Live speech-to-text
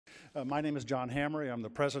My name is John Hamre. I'm the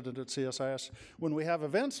president at CSIS. When we have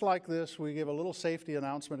events like this, we give a little safety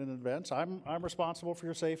announcement in advance. I'm responsible for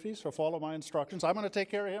your safety, so follow my instructions. I'm going to take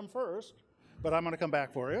care of him first, but I'm going to come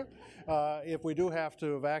back for you. If we do have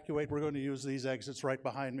to evacuate, we're going to use these exits right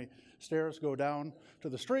behind me. Stairs go down to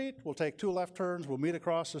the street. We'll take 2 left turns. We'll meet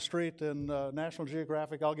across the street in National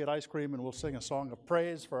Geographic. I'll get ice cream, and we'll sing a song of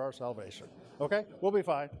praise for our salvation. Okay? We'll be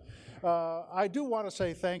fine. I do want to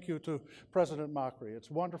say thank you to President Macri. It's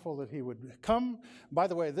wonderful that he would come. By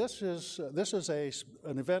the way, this is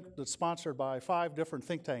an event that's sponsored by 5 different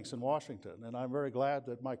think tanks in Washington, and I'm very glad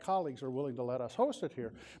that my colleagues are willing to let us host it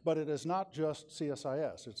here. But it is not just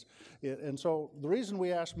CSIS. And so the reason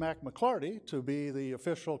we asked Mack McLarty to be the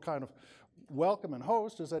official kind of welcome and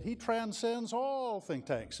host is that he transcends all think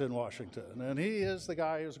tanks in Washington, and he is the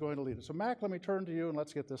guy who's going to lead it. So Mack, let me turn to you and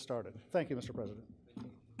let's get this started. Thank you, Mr. President.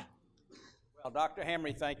 Well, Dr.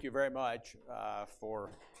 Hamre, thank you very much for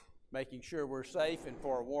making sure we're safe and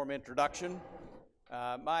for a warm introduction.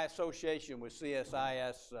 My association with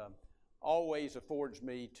CSIS always affords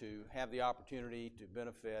me to have the opportunity to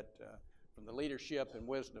benefit from the leadership and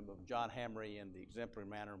wisdom of John Hamre and the exemplary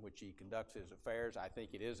manner in which he conducts his affairs. I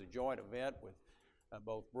think it is a joint event with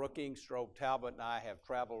both Brookings, Strobe Talbot, and I have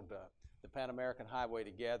traveled the Pan-American Highway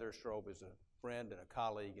together. Strobe is a friend and a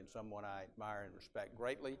colleague and someone I admire and respect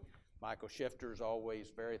greatly. Michael Shifter is always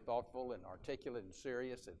very thoughtful and articulate and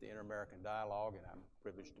serious at the Inter-American Dialogue, and I'm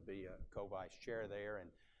privileged to be a co-vice chair there, and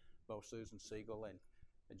both Susan Siegel and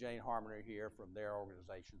Jane Harmon are here from their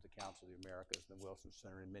organizations, the Council of the Americas, the Wilson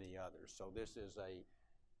Center, and many others. So this is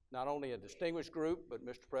not only a distinguished group, but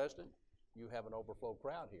Mr. President, you have an overflow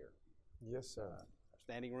crowd here. Yes, sir.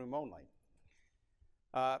 Standing room only.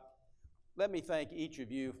 Let me thank each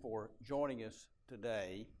of you for joining us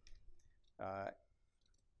today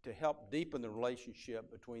to help deepen the relationship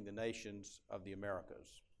between the nations of the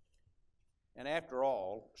Americas. And after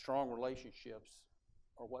all, strong relationships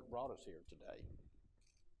are what brought us here today.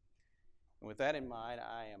 And with that in mind,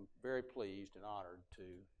 I am very pleased and honored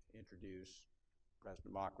to introduce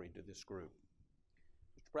President Macri to this group.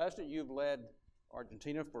 Mr. President, you've led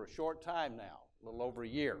Argentina for a short time now, a little over a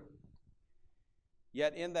year.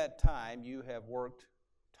 Yet in that time, you have worked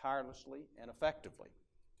tirelessly and effectively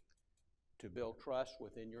to build trust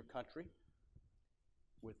within your country,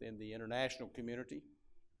 within the international community,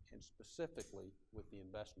 and specifically with the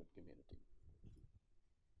investment community.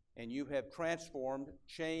 And you have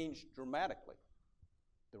changed dramatically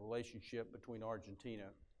the relationship between Argentina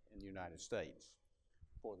and the United States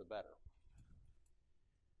for the better.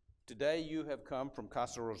 Today you have come from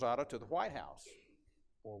Casa Rosada to the White House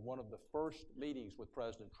for one of the first meetings with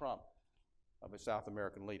President Trump of a South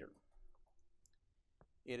American leader.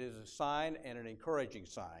 It is a sign and an encouraging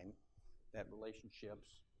sign that relationships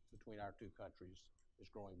between our 2 countries is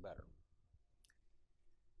growing better.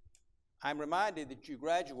 I'm reminded that you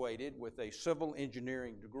graduated with a civil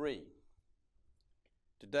engineering degree.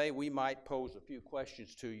 Today we might pose a few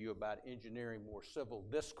questions to you about engineering more civil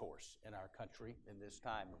discourse in our country in this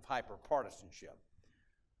time of hyper-partisanship,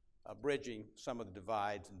 bridging some of the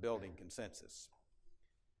divides and building consensus.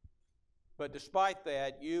 But despite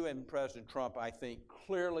that, you and President Trump, I think,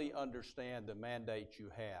 clearly understand the mandate you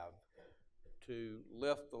have to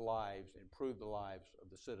lift the lives, improve the lives of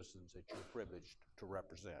the citizens that you're privileged to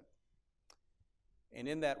represent. And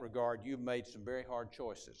in that regard, you've made some very hard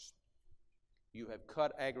choices. You have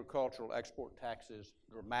cut agricultural export taxes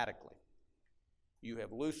dramatically. You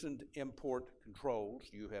have loosened import controls.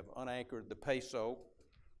 You have unanchored the peso,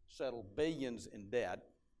 settled billions in debt,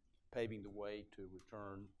 paving the way to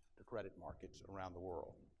return to credit markets around the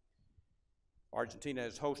world. Argentina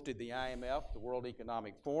has hosted the IMF, the World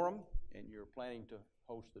Economic Forum, and you're planning to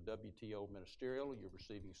host the WTO Ministerial. You're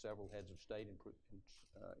receiving several heads of state,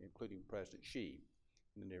 including President Xi,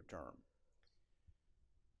 in the near term.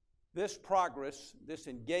 This progress, this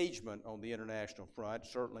engagement on the international front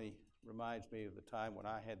certainly reminds me of the time when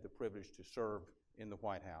I had the privilege to serve in the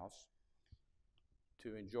White House,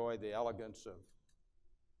 to enjoy the elegance of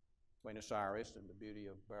Buenos Aires and the beauty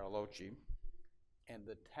of Bariloche, and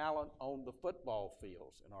the talent on the football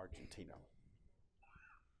fields in Argentina.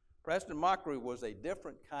 President Macri was a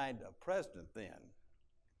different kind of president then.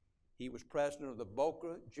 He was president of the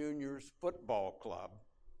Boca Juniors Football Club.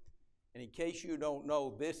 And in case you don't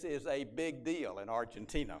know, this is a big deal in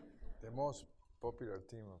Argentina. The most popular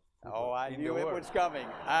team of football. Oh, I knew it was coming.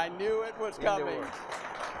 I knew it was coming.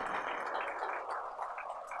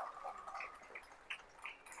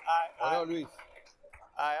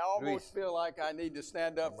 I almost feel like I need to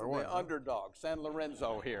stand up for the underdog, San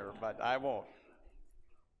Lorenzo here, but I won't.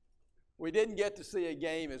 We didn't get to see a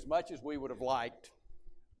game as much as we would have liked,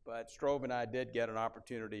 But Strobe and I did get an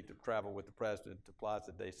opportunity to travel with the president to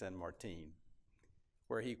Plaza de San Martin,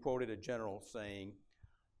 where he quoted a general saying,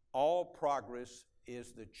 "All progress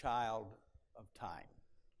is the child of time."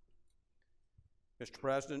 Mr.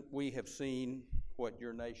 President, we have seen what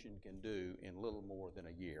your nation can do in little more than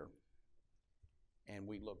a year, and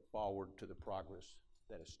we look forward to the progress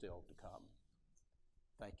that is still to come.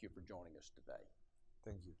 Thank you for joining us today.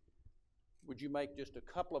 Thank you. Would you make just a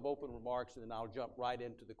couple of open remarks, and then I'll jump right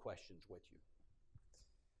into the questions with you.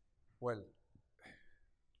 Well,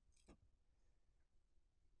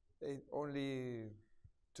 only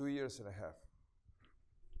 2 years and a half.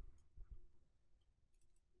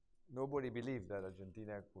 Nobody believed that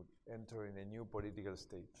Argentina could enter in a new political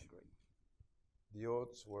stage. I agree. The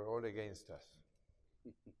odds were all against us.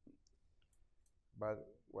 But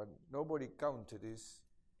what nobody counted is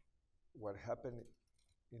what happened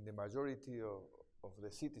in the majority of the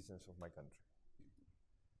citizens of my country.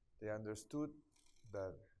 They understood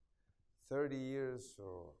that 30 years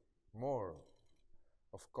or more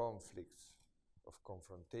of conflicts, of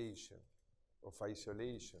confrontation, of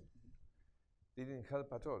isolation, didn't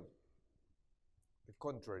help at all. The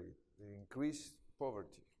contrary, they increased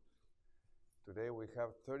poverty. Today we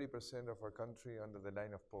have 30% of our country under the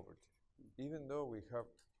line of poverty. Even though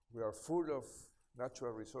we are full of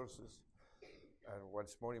natural resources, and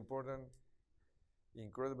what's more important,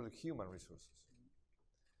 incredible human resources.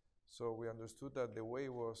 So we understood that the way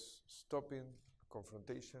was stopping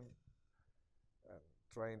confrontation and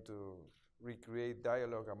trying to recreate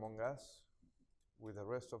dialogue among us with the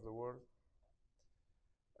rest of the world,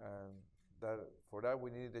 and that for that we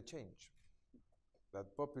needed a change.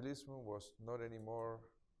 That populism was not anymore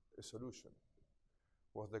a solution,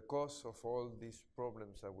 was the cause of all these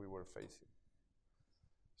problems that we were facing.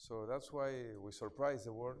 So that's why we surprised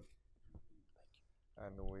the world,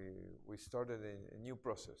 and we started a new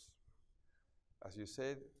process. As you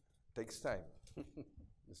said, it takes time.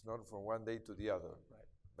 It's not from one day to the other.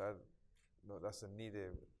 Right. That doesn't need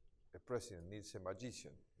a president, needs a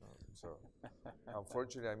magician. No? So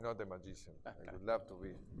unfortunately, I'm not a magician. I would love to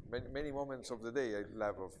be. Many moments of the day I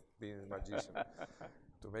love of being a magician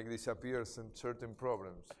to make disappear certain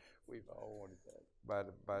problems. We've all wanted that.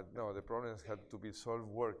 But no, the problems had to be solved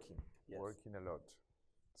working, Yes. working a lot.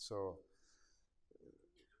 So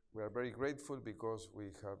we are very grateful because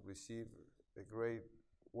we have received a great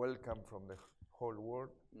welcome from the whole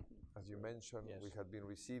world. Mm-hmm. As you mentioned, Yes. we have been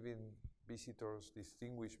receiving visitors,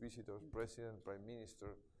 distinguished visitors, President, Prime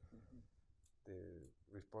Minister, the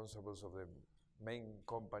responsibles of the main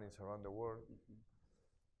companies around the world.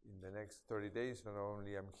 In the next 30 days, not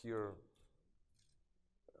only I'm here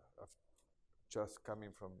just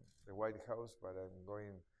coming from the White House, but I'm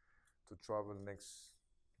going to travel next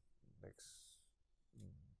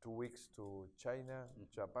 2 weeks to China,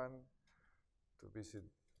 Japan, to visit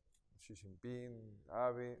Xi Jinping,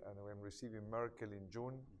 Abe, and I'm receiving Merkel in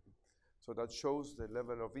June. So that shows the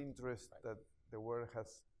level of interest that the world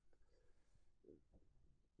has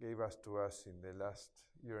gave us to us in the last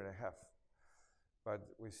year and a half.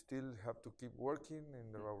 But we still have to keep working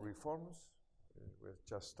in our reforms. We're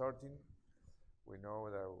just starting. We know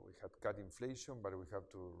that we had cut inflation, but we have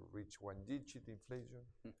to reach 1-digit inflation.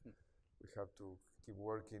 We have to keep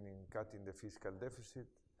working in cutting the fiscal deficit,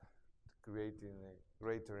 creating a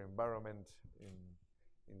greater environment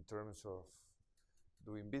in terms of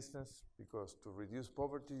doing business, because to reduce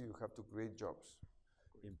poverty, you have to create jobs.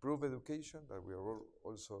 Improve education, that we are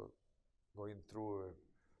also going through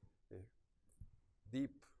a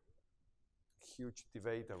deep, huge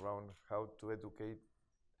debate around how to educate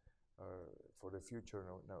for the future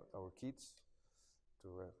our kids,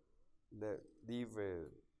 to leave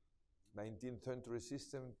a 19th century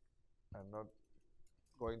system and not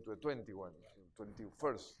going to a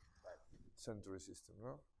 21st century system,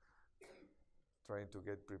 no? Trying to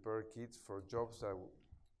get prepared kids for jobs that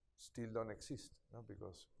still don't exist, no?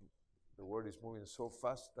 Because the world is moving so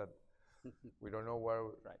fast that we don't know where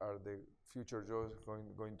are the future jobs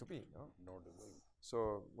going to be, no? Nor do we.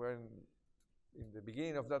 So we're in the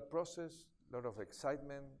beginning of that process, a lot of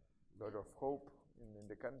excitement, a lot of hope in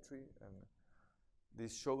the country, and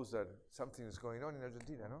this shows that something is going on in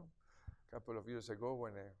Argentina, no? A couple of years ago,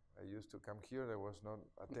 when I used to come here, there was no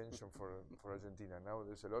attention for Argentina. Now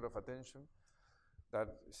there's a lot of attention. That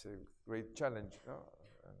is a great challenge, no?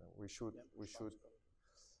 And we should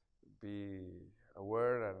be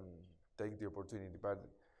aware and take the opportunity. But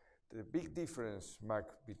the big difference, Mack,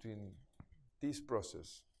 between this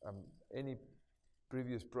process and any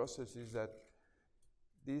previous process is that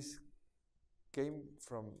this came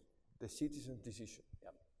from the citizen's decision.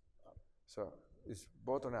 Yep. So it's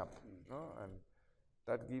bottom up, no? And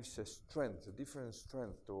that gives a strength, a different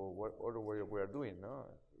strength to what we are doing. No?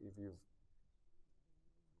 If you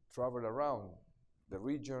travel around the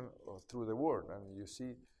region or through the world and you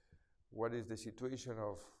see what is the situation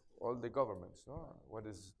of all the governments, no? What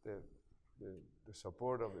is the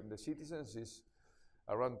support of the citizens is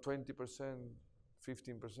around 20%,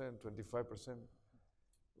 15%, 25%.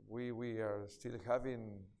 We are still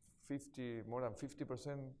having more than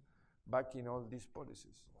 50% backing all these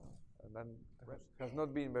policies. And that has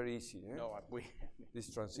not been very easy. Eh? No, this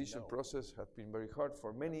transition process has been very hard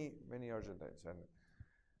for many, many Argentines. And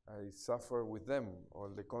I suffer with them all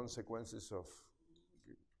the consequences of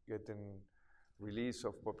getting release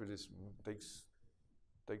of populism. Takes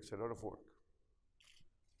a lot of work.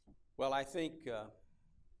 Well, I think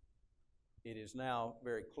it is now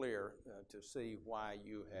very clear to see why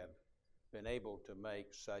you have been able to make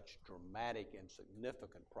such dramatic and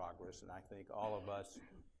significant progress. And I think all of us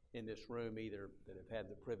in this room, either that have had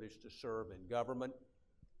the privilege to serve in government,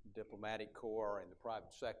 diplomatic corps, or in the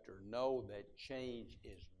private sector, know that change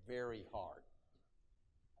is very hard.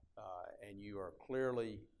 And you are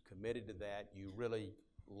clearly committed to that. You really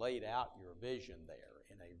laid out your vision there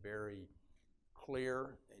in a very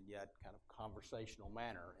clear and yet kind of conversational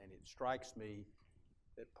manner. And it strikes me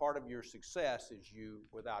that part of your success is you,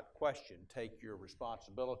 without question, take your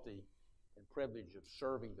responsibility and privilege of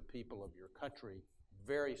serving the people of your country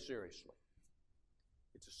very seriously.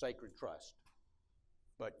 It's a sacred trust.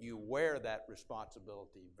 But you wear that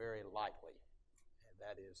responsibility very lightly. And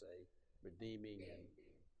that is a redeeming and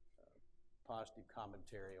positive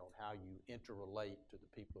commentary on how you interrelate to the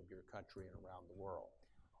people of your country and around the world.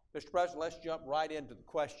 Mr. President, let's jump right into the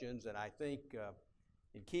questions. And I think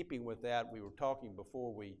in keeping with that, we were talking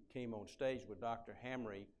before we came on stage with Dr.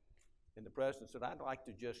 Hamre, and the President said, I'd like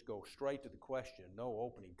to just go straight to the question, no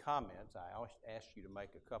opening comments. I always ask you to make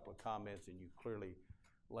a couple of comments, and you clearly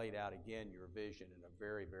laid out again your vision in a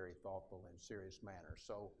very, very thoughtful and serious manner.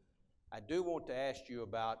 So I do want to ask you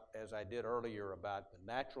about, as I did earlier, about the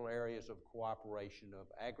natural areas of cooperation of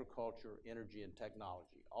agriculture, energy, and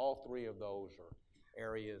technology. All three of those are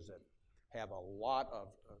areas that have a lot of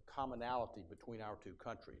commonality between our two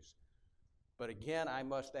countries. But again, I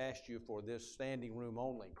must ask you for this standing room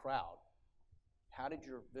only crowd, how did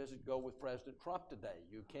your visit go with President Trump today?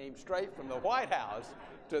 You came straight from the White House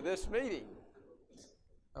to this meeting.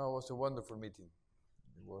 Oh, it was a wonderful meeting.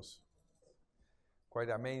 It was quite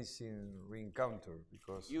amazing re-encounter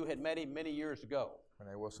because you had met him many years ago. When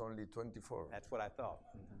I was only 24. That's what I thought.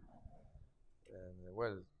 Mm-hmm. And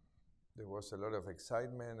well, there was a lot of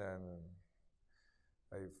excitement, and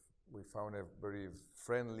we found a very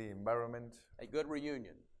friendly environment. A good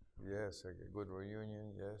reunion. Yes, a good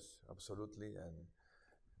reunion. Yes, absolutely. And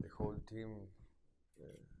the whole team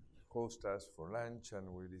hosted us for lunch,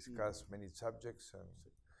 and we discussed many subjects. And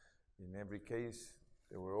in every case,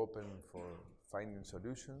 they were open for finding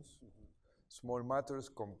solutions. Small matters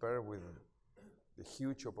compared with the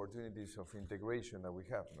huge opportunities of integration that we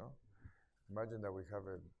have. No, imagine that we have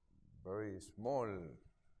a very small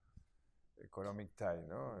economic tie.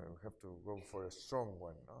 No, we have to go for a strong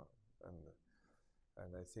one. No,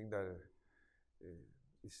 and I think that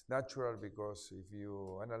it's natural because if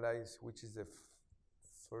you analyze which is the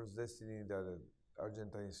first destiny that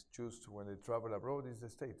Argentines choose when they travel abroad is the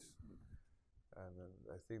States. And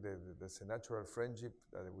I think that there's a natural friendship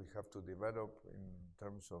that we have to develop in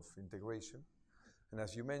terms of integration. And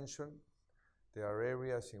as you mentioned, there are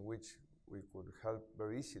areas in which we could help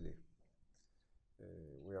very easily.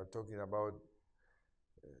 We are talking about,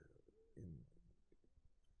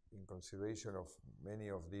 in consideration of many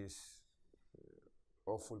of these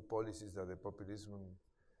awful policies that the populism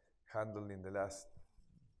handled in the last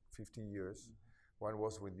 15 years. One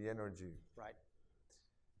was with the energy. Right.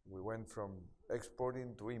 We went from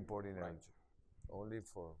exporting to importing energy, only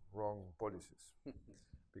for wrong policies.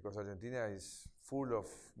 Because Argentina is full of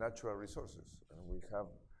natural resources, and we have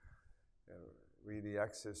really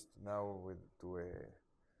access now to a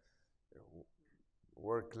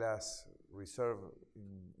world-class reserve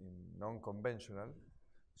in non-conventional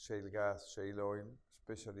shale gas, shale oil,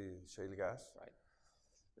 especially shale gas,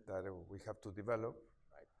 that we have to develop.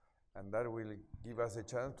 And that will give us a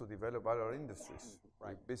chance to develop other industries.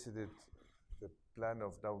 We visited the plant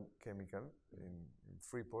of Dow Chemical in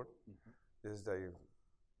Freeport. Yesterday,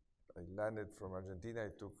 I landed from Argentina. I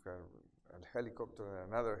took a helicopter,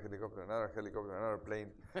 another helicopter, another plane.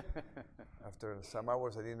 After some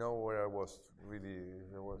hours, I didn't know where I was. Really,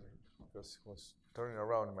 it was turning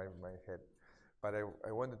around in my head. But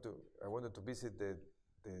I wanted to visit the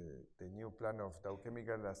new plant of Dow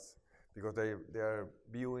Chemical because they are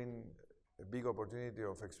viewing a big opportunity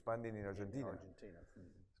of expanding in Argentina. Mm-hmm.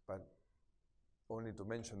 But only to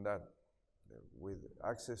mention that, with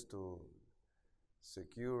access to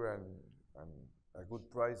secure and good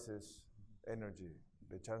prices, energy,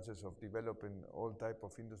 the chances of developing all type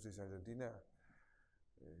of industries in Argentina,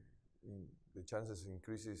 the chances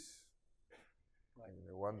increases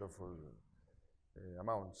in a wonderful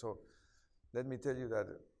amount. So let me tell you that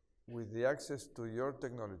with the access to your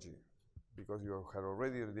technology, because you have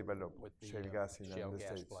already developed with shale gas in the United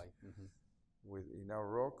States, in our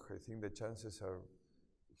rock, I think the chances are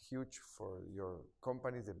huge for your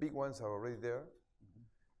companies. The big ones are already there.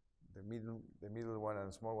 The middle one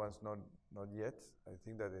and small ones not yet. I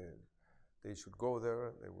think that they should go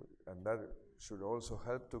there, and that should also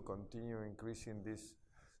help to continue increasing this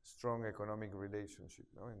strong economic relationship,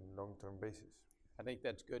 in long-term basis. I think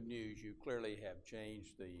that's good news. You clearly have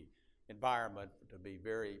changed the environment to be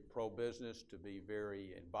very pro-business, to be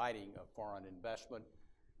very inviting of foreign investment,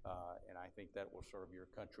 and I think that will serve your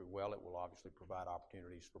country well. It will obviously provide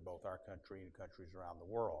opportunities for both our country and countries around the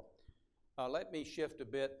world. Let me shift a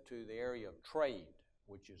bit to the area of trade,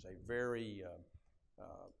 which is a very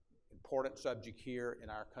important subject here in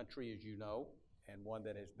our country, as you know, and one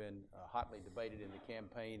that has been hotly debated in the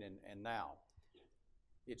campaign and now.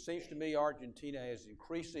 It seems to me Argentina is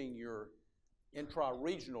increasing your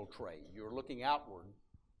intra-regional trade. You're looking outward.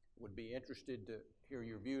 Would be interested to hear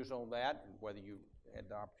your views on that and whether you had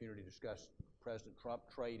the opportunity to discuss President Trump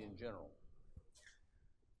trade in general.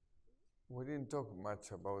 We didn't talk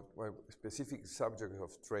much about specific subjects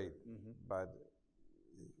of trade, but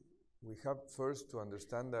we have first to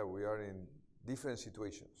understand that we are in different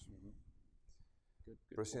situations. Good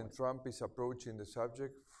President point. Trump is approaching the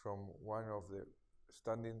subject from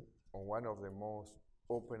standing on one of the most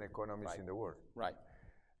open economies in the world. Right.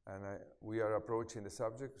 And we are approaching the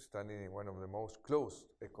subject standing in one of the most closed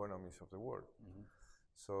economies of the world.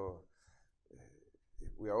 So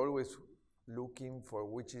we are always looking for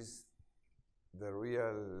which is the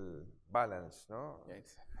real balance, no?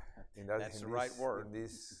 Yes. That's the right word. In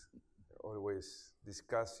this always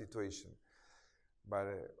discussed situation. But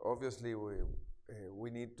obviously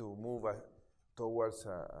we need to move towards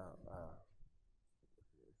a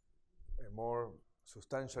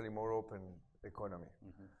substantially more open economy.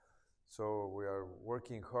 So we are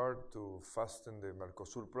working hard to fasten the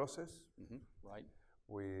Mercosur process. Right.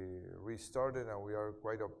 We restarted and we are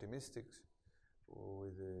quite optimistic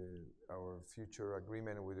with our future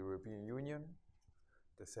agreement with the European Union.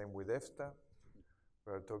 The same with EFTA.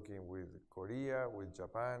 We are talking with Korea, with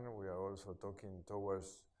Japan. We are also talking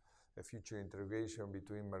towards a future integration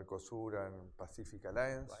between Mercosur and Pacific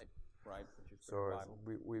Alliance. Right. So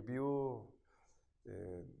we view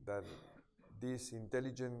that this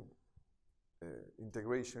intelligent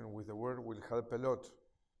integration with the world will help a lot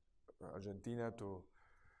Argentina to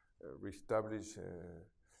reestablish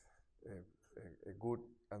a good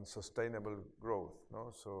and sustainable growth.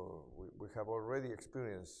 No? So we have already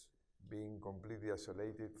experienced being completely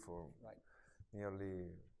isolated for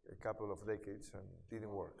nearly a couple of decades and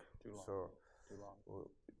didn't work. Too long. So Too long.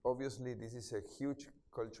 Obviously this is a huge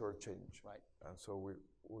cultural change. Right. And so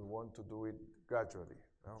we want to do it gradually.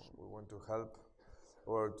 No? We want to help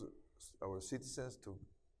our citizens to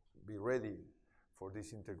be ready for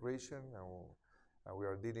this integration, and we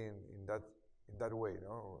are dealing in that way.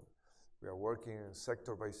 No? We are working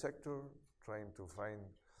sector by sector, trying to find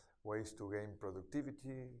ways to gain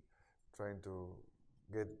productivity, trying to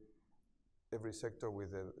get every sector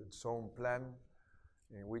with its own plan,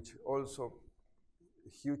 in which also a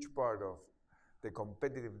huge part of the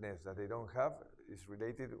competitiveness that they don't have is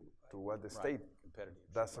related to what the state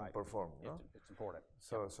doesn't perform. No? It's important.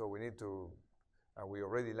 So we need to, and we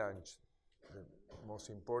already launched the most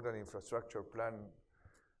important infrastructure plan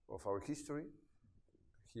of our history.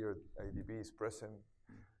 Here IDB is present.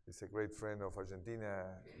 It's a great friend of Argentina,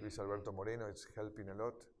 Luis Alberto Moreno. It's helping a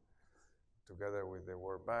lot, together with the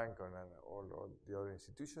World Bank and all the other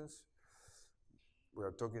institutions. We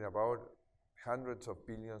are talking about hundreds of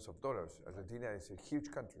billions of dollars. Argentina is a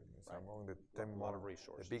huge country. It's among the 10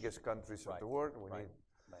 the biggest countries of the world. We need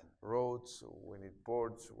roads, we need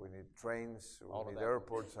ports, we need trains, we need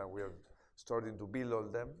airports, and we are starting to build all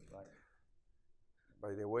them.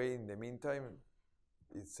 By the way, in the meantime,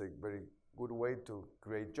 it's a very good way to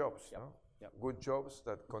create jobs. No? Good jobs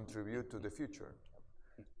that contribute to the future.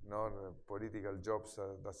 Not political jobs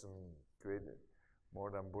that doesn't create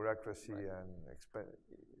more than bureaucracy and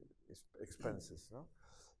expenses. No?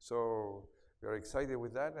 So we are excited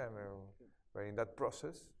with that, and we're in that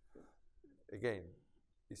process. Again,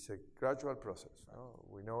 it's a gradual process. No?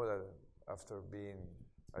 We know that after being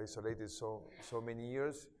isolated so many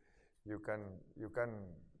years, you can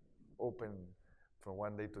open from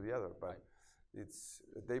one day to the other, but it's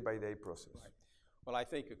a day-by-day process. Right. Well, I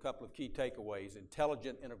think a couple of key takeaways.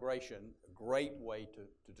 Intelligent integration, a great way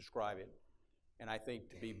to describe it. And I think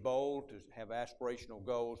to be bold, to have aspirational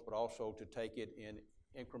goals, but also to take it in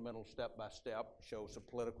incremental step-by-step, show some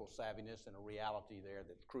political savviness and a reality there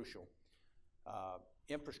that's crucial.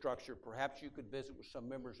 Infrastructure, perhaps you could visit with some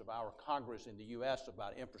members of our Congress in the U.S.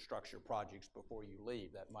 about infrastructure projects before you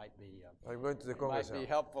leave. That might be, I'm going to the Congress might be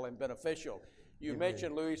helpful and beneficial. You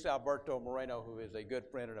mentioned Luis Alberto Moreno, who is a good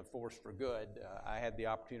friend and a force for good. I had the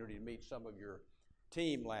opportunity to meet some of your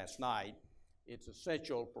team last night. It's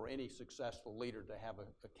essential for any successful leader to have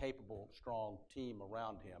a capable, strong team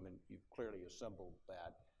around him, and you've clearly assembled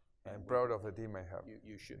that. I'm proud of the team I have.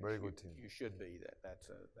 You should. Very good team. You should be. That's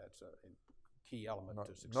a key element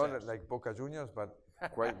to success. Not like Boca Juniors, but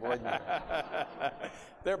quite well.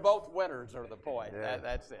 They're both winners, are the point. Yeah.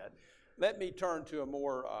 That's it. Let me turn to a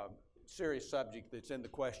more serious subject that's in the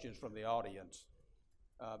questions from the audience.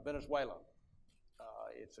 Venezuela.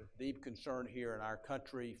 It's a deep concern here in our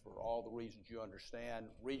country for all the reasons you understand.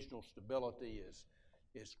 Regional stability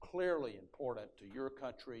is clearly important to your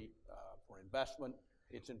country for investment.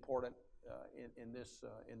 It's important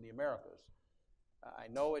in the Americas. I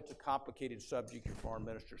know it's a complicated subject. Your foreign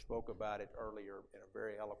minister spoke about it earlier in a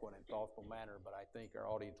very eloquent and thoughtful manner, but I think our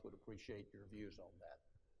audience would appreciate your views on that.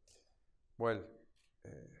 Well,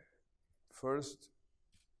 first,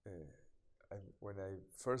 when I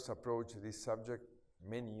first approached this subject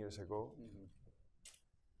many years ago,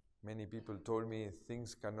 many people told me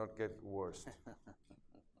things cannot get worse. Yeah.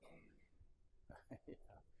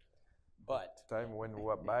 But time went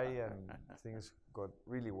by and things got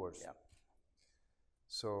really worse. Yeah.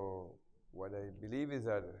 So what I believe is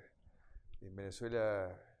that in Venezuela,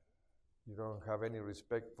 you don't have any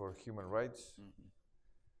respect for human rights.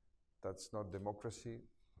 That's not democracy.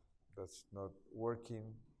 That's not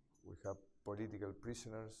working. We have political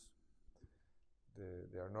prisoners.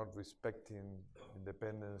 They are not respecting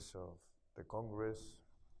independence of the Congress.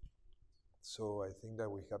 So I think that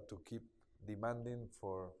we have to keep demanding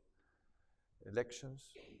for elections,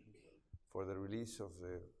 for the release of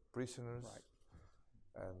the prisoners. Right.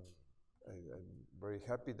 And I'm very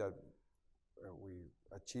happy that we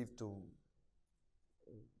achieved to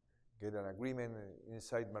get an agreement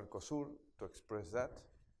inside Mercosur to express that.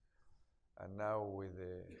 And now with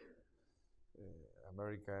the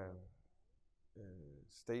American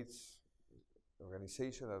States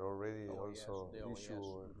organization that already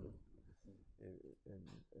issue a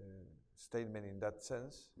statement in that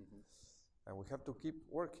sense. And we have to keep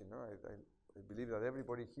working. No? I believe that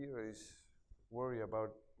everybody here is worried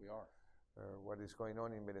about what is going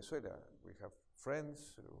on in Venezuela. We have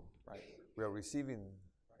friends. We are receiving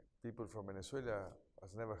people from Venezuela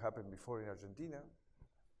as never happened before in Argentina.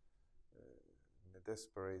 In a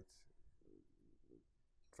desperate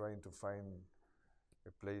trying to find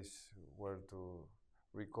a place where to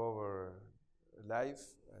recover life.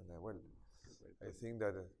 And well, I think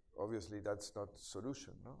that obviously that's not the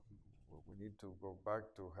solution. No? We need to go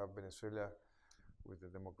back to have Venezuela with a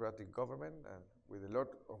democratic government and with a lot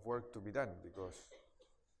of work to be done, because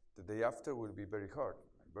the day after will be very hard,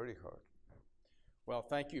 very hard. Well,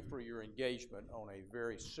 thank you for your engagement on a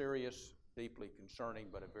very serious, deeply concerning,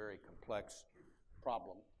 but a very complex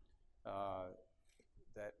problem.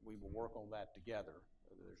 That we will work on that together.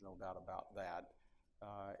 There's no doubt about that.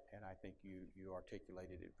 And I think you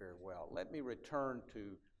articulated it very well. Let me return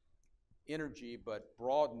to energy, but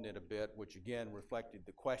broaden it a bit, which again reflected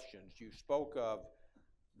the questions. You spoke of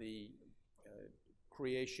the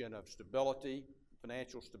creation of stability,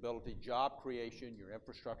 financial stability, job creation, your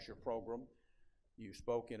infrastructure program. You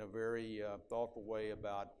spoke in a very thoughtful way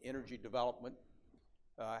about energy development.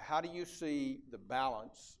 How do you see the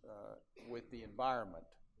balance with the environment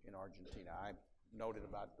in Argentina? I noted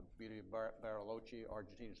about the beauty of Bariloche.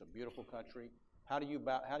 Argentina is a beautiful country. How do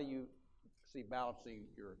you see balancing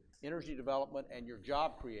your energy development and your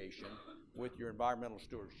job creation with your environmental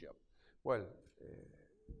stewardship? Well,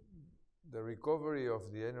 the recovery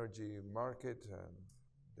of the energy market and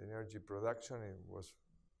the energy production was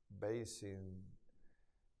based in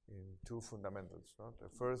two fundamentals. No? The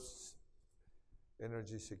first,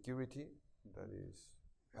 energy security, that is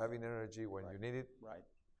having energy when you need it. Right.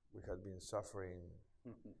 We had been suffering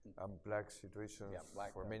unplugged situations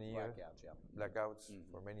for many years. Blackouts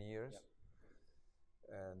for many years.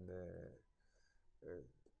 And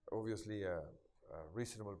obviously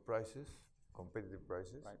reasonable prices, competitive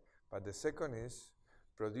prices. Right. But the second is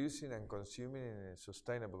producing and consuming in a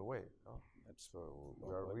sustainable way. No? So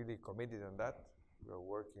we are really committed on that. We are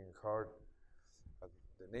working hard at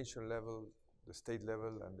the nation level, the state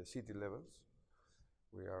level, and the city levels.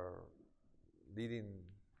 We are leading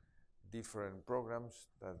different programs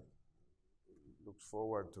that looks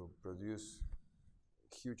forward to produce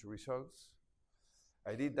huge results.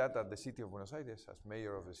 I did that at the city of Buenos Aires as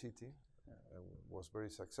mayor of the city. Was very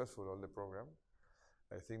successful on the program.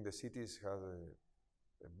 I think the cities have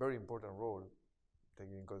a very important role,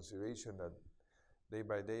 taking in consideration that day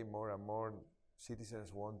by day more and more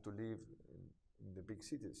citizens want to live in the big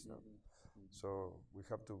cities. No? So we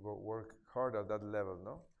have to go work hard at that level,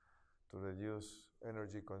 no? To reduce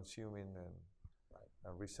energy consuming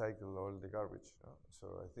and recycle all the garbage. No? So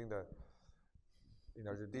I think that in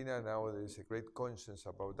Argentina now there is a great conscience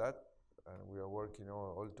about that, and we are working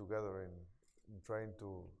all together in trying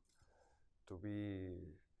to be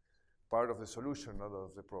part of the solution, not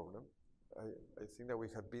of the problem. I think that we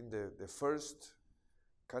have been the first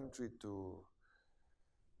country to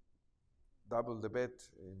double the bet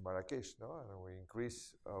in Marrakesh, no? And we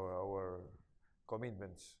increase our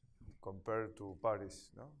commitments compared to Paris,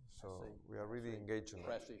 no? So we are really engaged in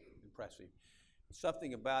that. Impressive.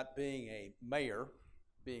 Something about being a mayor,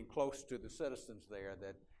 being close to the citizens there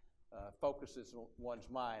that focuses one's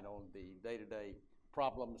mind on the day-to-day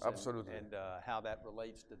problems and how that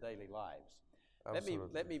relates to daily lives.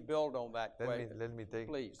 Let me build on that question. Let me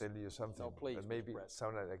tell you something. No, please, that maybe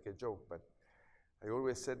sounded like a joke, but I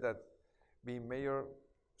always said that being mayor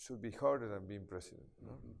should be harder than being president,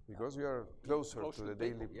 no? Because we are closer to the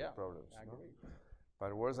daily problems. I no? agree.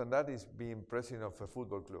 But worse than that is being president of a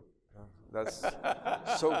football club. That's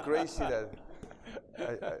so crazy that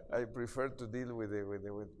I prefer to deal with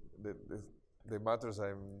the matters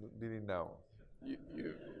I'm dealing now.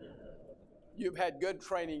 You've had good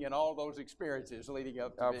training in all those experiences leading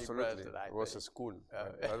up to being president. It was a school.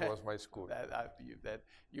 That was my school.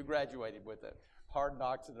 You graduated with a hard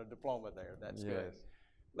knocks and a diploma there. That's good. Yes.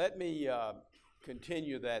 Let me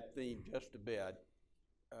continue that theme just a bit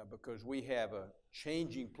because we have a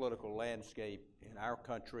changing political landscape in our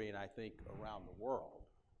country and I think around the world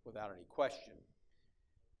without any question.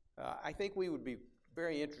 I think we would be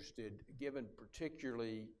very interested, given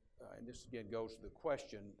particularly, and this again goes to the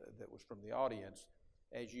question that was from the audience,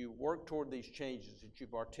 as you work toward these changes that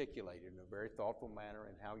you've articulated in a very thoughtful manner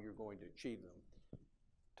and how you're going to achieve them.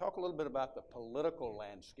 Talk a little bit about the political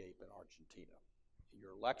landscape in Argentina,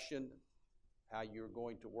 your election, how you're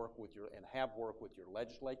going to work with and have worked with your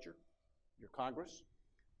legislature, your Congress,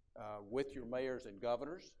 with your mayors and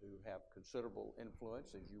governors who have considerable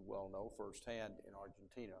influence, as you well know firsthand in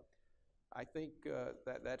Argentina. I think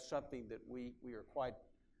that's something that we're quite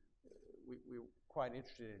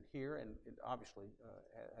interested in here, and it obviously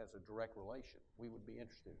has a direct relation. We would be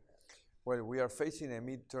interested in that. Well, we are facing a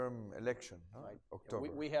midterm election, right?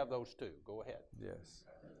 October. We have those too. Go ahead. Yes.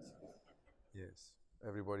 Yes.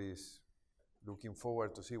 Everybody is looking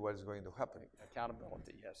forward to see what is going to happen.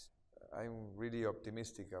 Accountability, yes. I'm really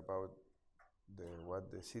optimistic about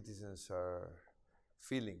what the citizens are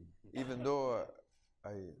feeling, even though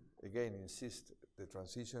I again insist the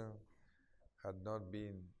transition had not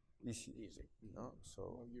been easy. No?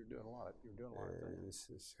 So well, you're doing a lot of things.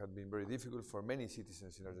 This had been very difficult for many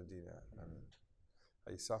citizens in Argentina, and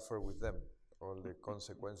I suffer with them all the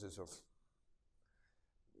consequences of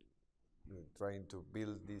trying to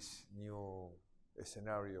build this new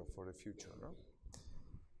scenario for the future. No?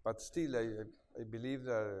 But still, I believe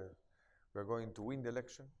that we are going to win the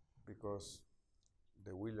election because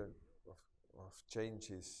the will of change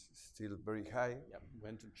is still very high. Yep,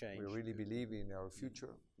 when to change. We really believe in our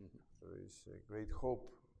future. There is a great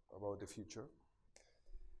hope about the future.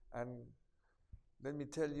 And let me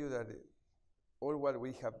tell you that all what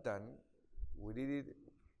we have done, we did it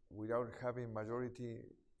without having majority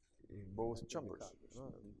in both chambers.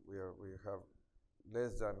 No? We have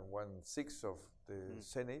less than 1/6 of the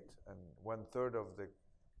Senate and 1/3 of the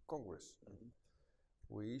Congress.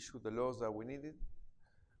 We issued the laws that we needed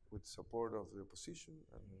with support of the opposition,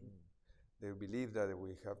 and they believe that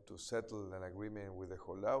we have to settle an agreement with the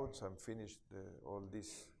holdouts and finish all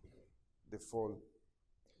this default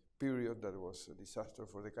period that was a disaster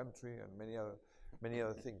for the country and many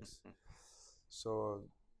other things. So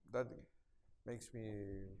that makes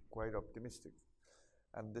me quite optimistic.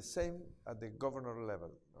 And the same at the governor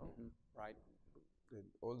level. No? Right.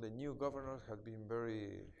 All the new governors have been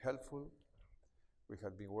very helpful. We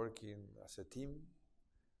have been working as a team.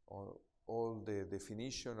 All the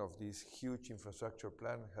definition of this huge infrastructure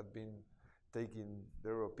plan had been taking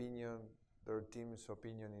their opinion, their team's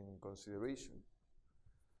opinion in consideration.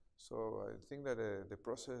 So I think that the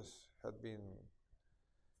process had been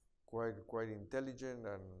quite intelligent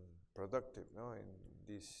and productive, no, in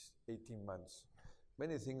these 18 months.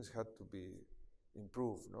 many things had to be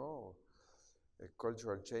improved, no? A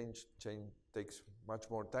cultural change takes much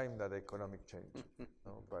more time than economic change.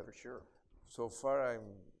 No? But For sure. so far,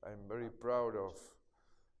 I'm very proud of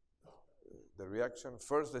the reaction.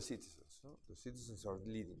 First, the citizens. No? The citizens are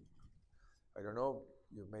leading. I don't know,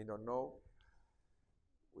 you may not know,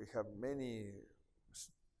 we have many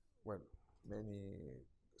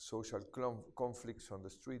social conflicts on the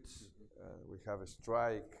streets. We have a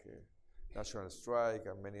strike, national strike,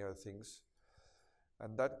 and many other things.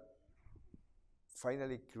 And that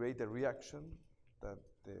finally created a reaction that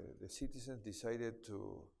the citizens decided to,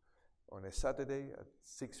 on a Saturday at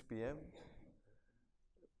 6 p.m.,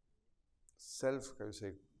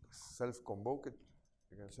 self-convoked,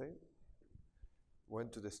 you can say,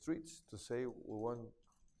 went to the streets to say we want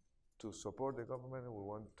to support the government, we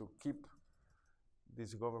want to keep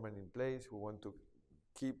this government in place, we want to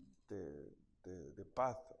keep the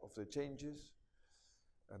path of the changes.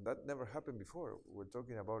 And that never happened before. We're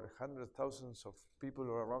talking about hundreds of thousands of people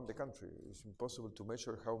around the country. It's impossible to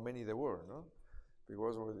measure how many there were, no?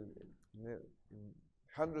 Because in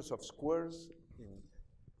hundreds of squares, in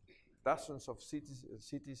dozens of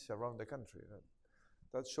cities around the country.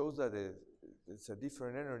 That shows that it's a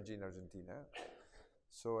different energy in Argentina.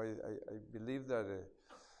 So I believe that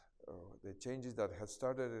the changes that have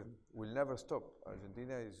started will never stop.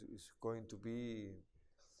 Argentina is going to be,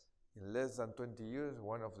 in less than 20 years,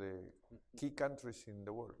 one of the key countries in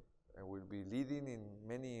the world, and will be leading in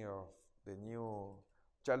many of the new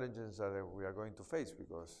challenges that we are going to face,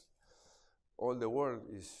 because all the world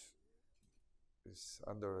is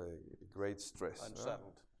under a great stress.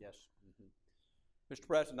 Unsettled, yes. Mr.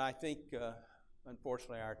 President, I think,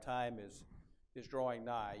 unfortunately, our time is drawing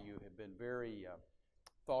nigh. You have been very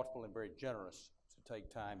thoughtful and very generous to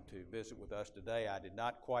take time to visit with us today. I did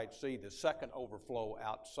not quite see the second overflow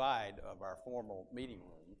outside of our formal meeting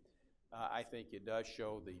room. I think it does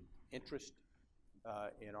show the interest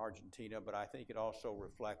in Argentina, but I think it also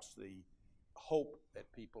reflects the hope that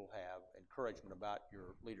people have, encouragement about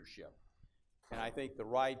your leadership. And I think the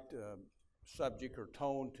right subject or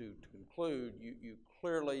tone to conclude, you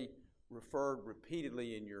clearly referred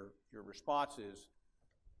repeatedly in your responses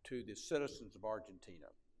to the citizens of Argentina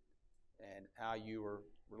and how you were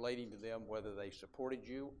relating to them, whether they supported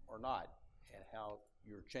you or not, and how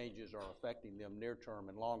your changes are affecting them near term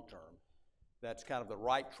and long term. That's kind of the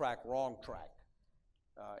right track, wrong track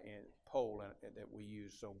in poll that we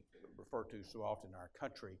refer to so often in our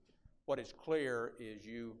country. What is clear is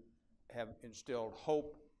you have instilled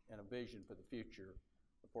hope and a vision for the future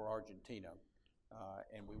for Argentina,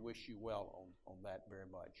 and we wish you well on that very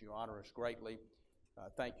much. You honor us greatly.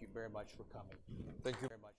 Thank you very much for coming. Thank you very much.